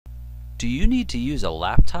Do you need to use a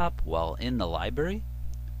laptop while in the library?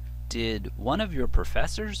 Did one of your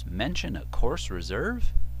professors mention a course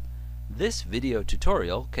reserve? This video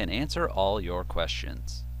tutorial can answer all your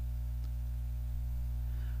questions.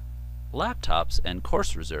 Laptops and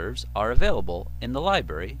course reserves are available in the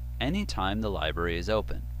library anytime the library is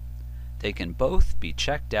open. They can both be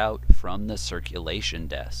checked out from the circulation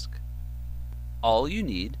desk. All you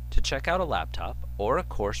need to check out a laptop or a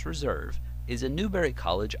course reserve is a Newbury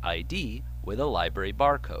College ID with a library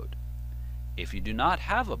barcode. If you do not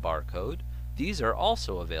have a barcode, these are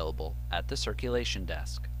also available at the circulation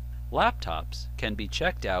desk. Laptops can be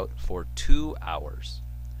checked out for 2 hours.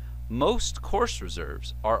 Most course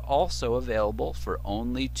reserves are also available for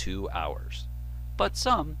only 2 hours, but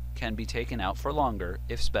some can be taken out for longer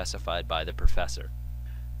if specified by the professor.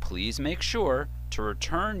 Please make sure to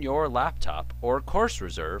return your laptop or course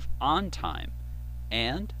reserve on time,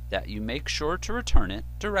 and that you make sure to return it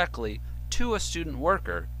directly to a student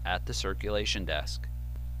worker at the circulation desk.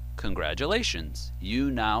 Congratulations! You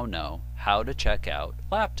now know how to check out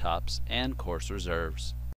laptops and course reserves.